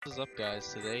What is up,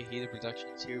 guys? Today Heated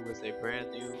Productions here with a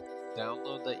brand new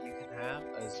download that you can have,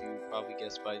 as you probably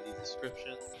guessed by the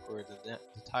description or the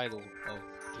title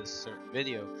of this certain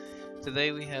video.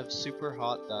 Today we have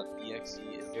superhot.exe,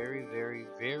 a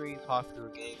very popular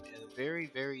game and a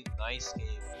very nice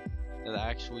game that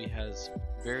actually has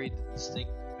very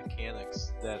distinct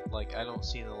mechanics that I don't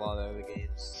see in a lot of other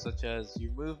games, such as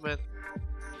your movement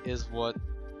is what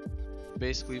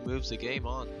basically moves the game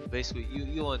on. Basically,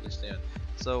 you'll understand.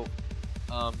 So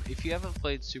if you haven't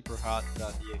played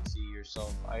superhot.exe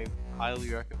yourself, I highly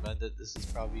recommend it. This is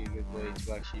probably a good way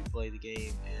to actually play the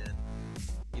game and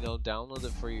download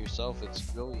it for yourself. It's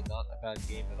really not a bad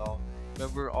game at all.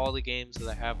 Remember, all the games that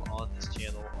I have on this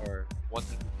channel are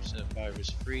 100% virus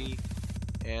free,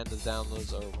 and the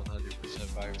downloads are 100%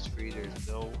 virus free. There's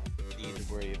no need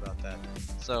to worry about that.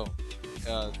 So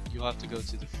you'll have to go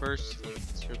to the first link in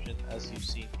the description, as you've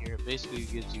seen here. It basically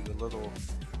gives you a little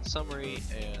summary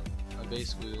and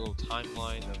basically a little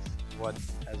timeline of what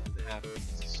has been happening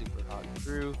with the Superhot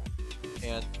crew.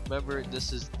 And remember,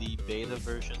 this is the beta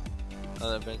version.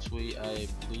 Eventually, I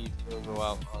believe it'll go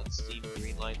out on Steam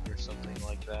Greenlight or something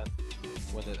like that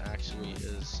when it actually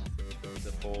is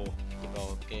the full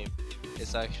developed game.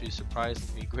 It's actually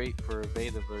surprisingly great for a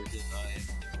beta version. I am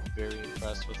very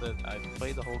impressed with it. I've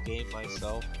played the whole game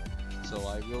myself, so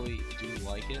I really do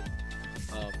like it.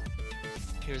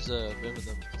 Here's a bit of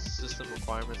the system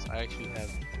requirements. I actually have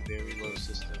a very low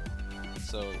system,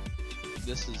 so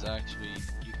this is actually,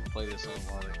 you can play this on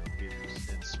a lot of computers.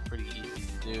 It's pretty easy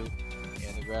to do,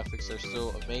 and the graphics are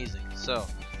still amazing. So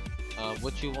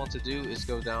what you want to do is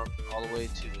go down all the way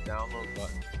to the download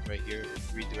button right here,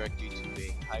 redirect you to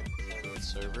a high performance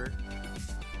server.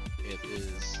 It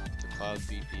is the Cloud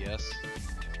VPS.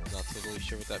 I'm not totally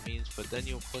sure what that means, but then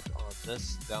you'll click on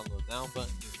this download now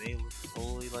button. It may look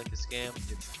totally like a scam.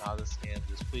 It's not a scam.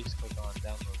 Just please click on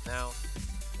download now.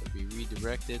 It'll be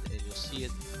redirected, and you'll see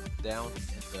it down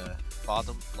in the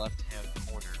bottom left hand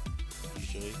corner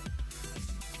usually.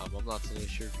 I'm not totally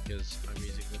sure because I'm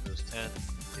using Windows 10.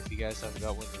 If you guys haven't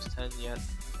got Windows 10 yet,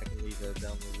 I can leave a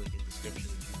download link in the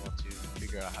description if you want to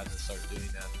figure out how to start doing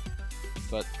that.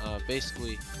 But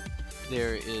basically,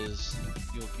 there is,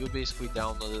 you'll basically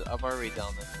download it. I've already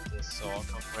downloaded this, so I'll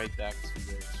come right back to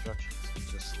the instructions in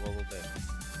just a little bit.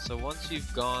 So once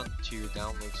you've gone to your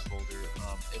downloads folder,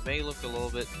 it may look a little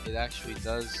bit, it actually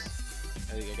does,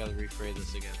 I think I gotta rephrase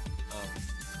this again.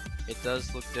 It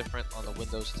does look different on the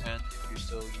Windows 10. If you're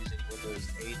still using Windows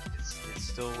 8, it's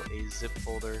still a zip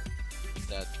folder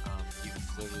that you can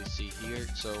clearly see here.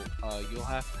 So you'll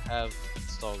have to have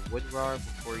installed WinRAR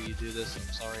before you do this.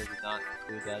 I'm sorry I did not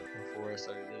include that before I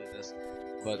started doing this,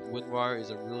 but WinRAR is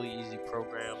a really easy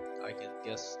program. I can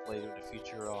guess later in the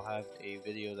future I'll have a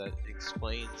video that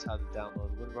explains how to download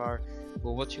WinRAR.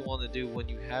 But what you want to do when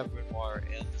you have WinRAR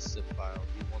and the zip file,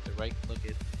 you want to right click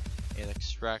it and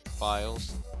extract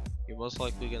files. You're most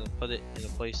likely going to put it in a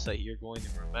place that you're going to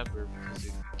remember, because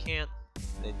if you can't,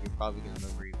 then you're probably going to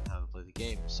remember even how to play the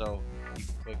game. So you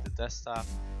can click the desktop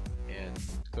and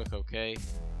click OK.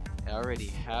 I already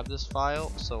have this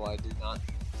file, so I did not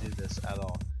need to do this at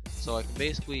all. So I can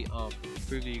basically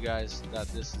prove to you guys that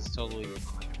this is totally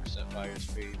 100% virus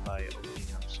free by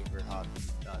opening up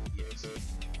superhot.exe,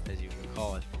 as you can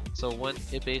call it. So when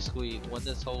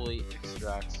this totally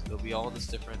extracts, there'll be all this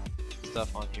different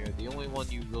stuff on here. The only one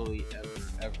you really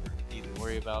ever need to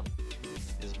worry about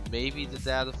is maybe the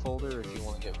data folder if you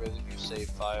want to get rid of your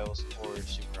saved files, or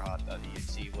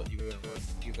superhot.exe. What you're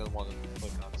gonna want to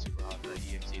click on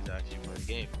superhot.exe to actually play the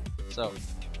game. So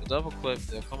the double click,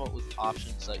 they'll come up with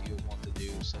options that you want to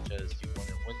do, such as you want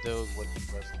it windowed, what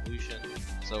resolution.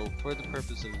 So for the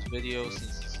purpose of this video,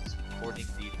 since this is recording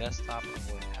the desktop, I'm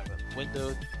going to have it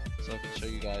windowed so I can show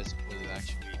you guys what it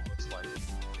actually looks like.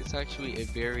 It's actually a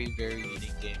very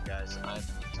unique game, guys. I'm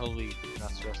totally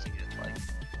not stressing it.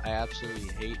 I absolutely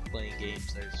hate playing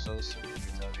games that are so similar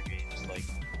to other games. Like,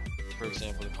 for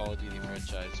example, the Call of Duty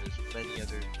franchise. There's many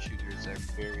other shooters that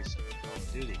are very similar to Call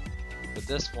of Duty, but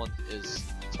this one is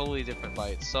totally different by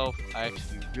itself. I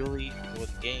actually really enjoy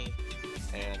the game,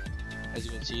 and as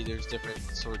you can see, there's different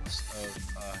sorts of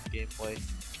gameplay.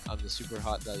 The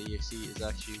superhot.exe is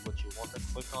actually what you want to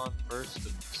click on first to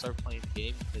start playing the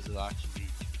game, because it'll actually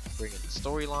bring in the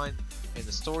storyline. And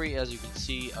the story, as you can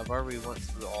see, I've already went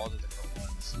through all the different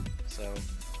ones, so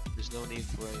there's no need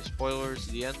for any spoilers.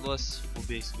 The endless will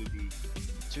basically be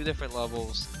 2 different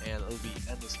levels, and it'll be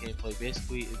endless gameplay.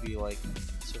 Basically, it'll be like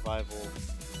survival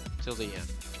till the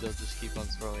end. They'll just keep on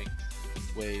throwing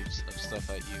waves of stuff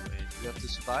at you, and you have to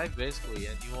survive basically,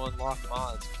 and you unlock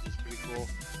mods, which is pretty cool.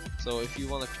 So if you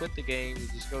want to quit the game, you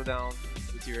just go down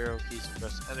with your arrow keys and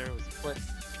press enter with quit,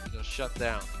 shut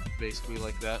down, basically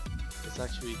like that. It's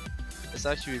actually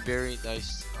a very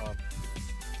nice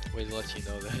way to let you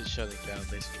know that it's shutting down.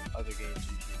 Basically, other games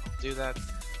usually don't do that.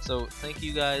 So thank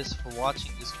you guys for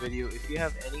watching this video. If you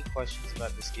have any questions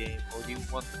about this game, or you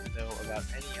want to know about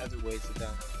any other ways to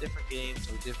download different games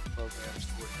or different programs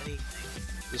or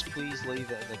anything, just please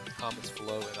leave it in the comments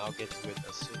below and I'll get to it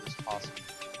as soon as possible.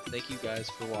 Thank you guys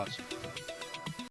for watching.